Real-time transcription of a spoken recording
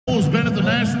Has been at the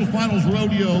National Finals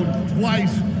Rodeo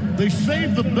twice. They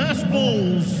saved the best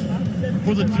bulls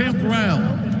for the 10th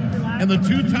round. And the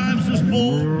two times this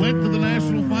bull went to the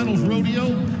National Finals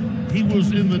Rodeo, he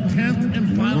was in the 10th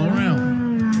and final round.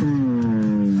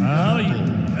 Oh,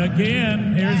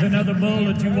 again, here's another bull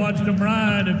that you watched him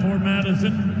ride at Fort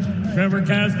Madison. Trevor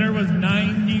Kastner was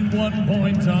 91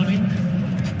 points on him.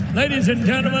 Ladies and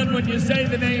gentlemen, when you say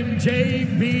the name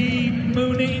J.B.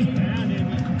 Mauney,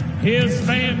 his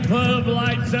fan club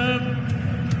lights up.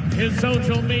 His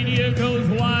social media goes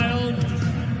wild.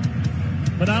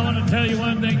 But I want to tell you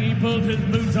one thing. He pulls his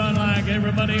boots on like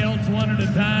everybody else one at a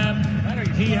time.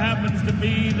 He happens to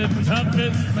be the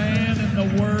toughest man in the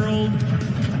world.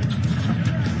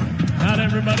 Not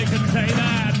everybody can say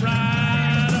that.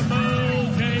 Ride a bull,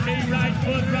 JB. Right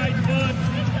foot, right foot.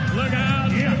 Look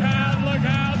out, look out, look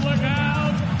out, look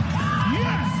out.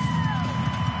 Yes!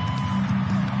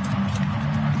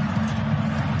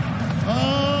 Oh,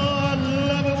 I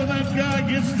love it when that guy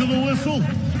gets to the whistle.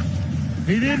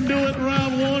 He didn't do it in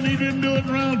round one, he didn't do it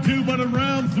in round two, but in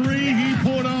round three, he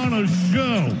put on a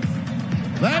show.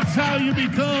 That's how you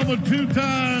become a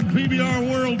two-time PBR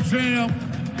world champ.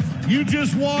 You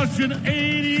just watched an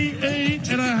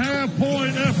 88.5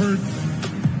 point effort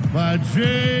by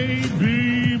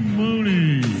J.B.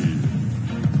 Mauney.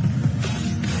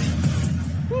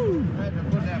 Woo.